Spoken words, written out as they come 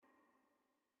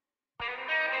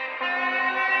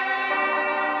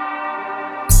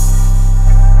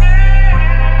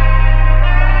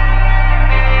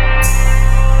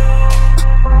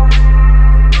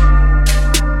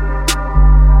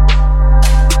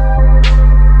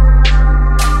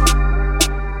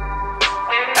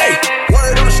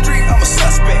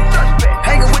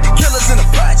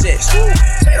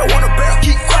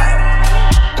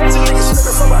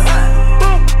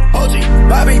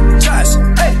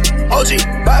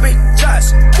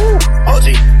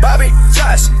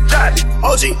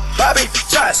OG, Bobby,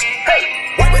 Josh.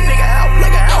 Hey, wipe a nigga out like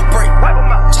an outbreak. Wipe him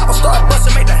out. Chopper start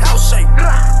bustin', make the house shake.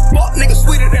 Fuck nigga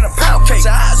sweeter than a pound cake.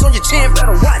 Your eyes on your chin,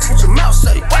 better watch what your mouth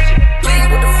say. Lean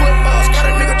with the footballs, got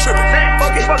a nigga trippin'.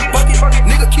 Fuck it,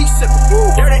 nigga keep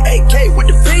sippin'. Dirty AK with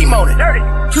the beam on it.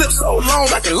 Clip so long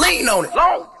I can lean on it.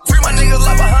 Free my niggas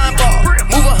like behind bars.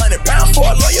 Move 100 pounds for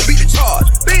a lawyer, beat the charge.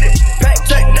 Beat it. Pack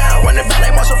check down, running back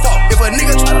like Marshall Falk. If a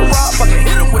nigga try to rob, I can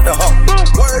hit him with the hoe.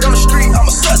 Word on the street, I'm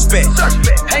a suspect.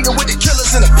 Hanging with the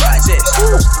killers in the projects.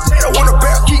 They don't want a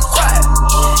barrel, keep quiet.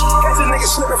 Catch a nigga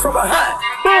slipping from behind.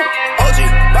 OG,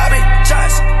 Bobby,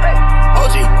 Josh.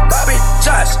 OG, Bobby,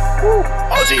 Josh.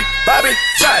 OG, Bobby,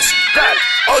 Josh.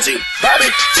 OG, Bobby,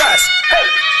 Josh.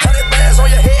 100 bands on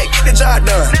your head, get the job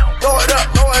done. Throw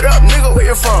it up, nigga, where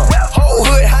you from? Whole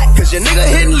hood hot, cause your nigga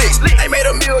hitting licks. Ain't made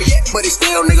a meal yet, but he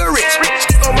still nigga rich.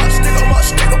 Stick 'em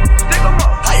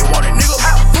up. How you want it, nigga?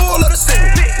 Full of the city.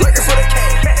 Looking for the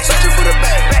cash, searching for the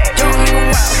bag. Young nigga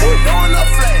wild, boy, throwing up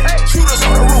flags. Shooters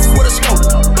on the roof with a smoke.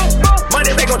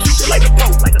 Money they gon' treat you like the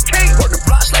Pope. Work the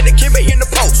blocks like the Kimbe in the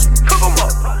post. Cook 'em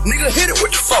up, nigga, hit it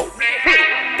with the folk.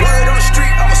 Word on the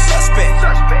street, I'm a suspect.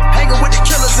 Hanging with the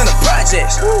killers in the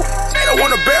projects. They don't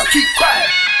want a barrel, keep quiet.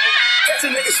 Catch a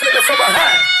nigga slipping from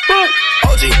behind.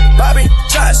 OG, Bobby,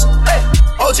 Josh.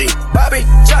 OG, Bobby,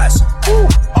 Josh.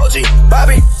 OG,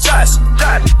 Bobby, Josh.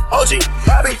 OG,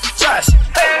 Bobby, Josh.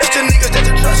 It's the niggas that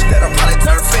you trust that'll probably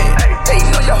turn fed.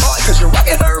 Hating on your heart cause you're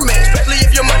rockin' Hermes. Especially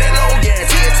if your money low,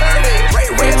 guarantee it turn in.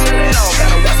 Ray, turn it on.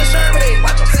 Gotta watch the Sherman.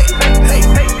 Watch them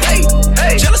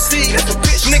hey. Jealousy, that's a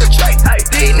bitch nigga trait.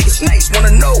 These niggas snakes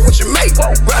wanna know what you make.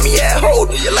 Grimy ass hoe,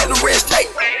 do you like the rest take?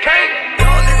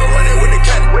 Young nigga running with the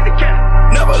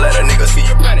cannon. Never let a nigga see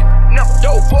you panic.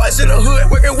 Dope boys in the hood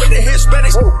working with the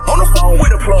Hispanics. On the phone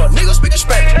with a plug, niggas speaking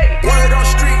Spanish. Word on the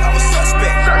street, I'm a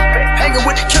suspect. Hanging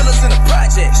with the killers in the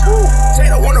projects. They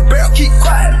don't want a barrel, keep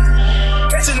quiet.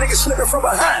 Catch a nigga slipping from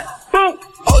behind.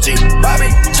 OG, Bobby,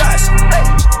 Josh.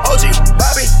 OG,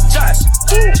 Bobby, Josh.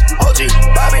 OG,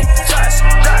 Bobby, Josh.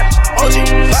 OG,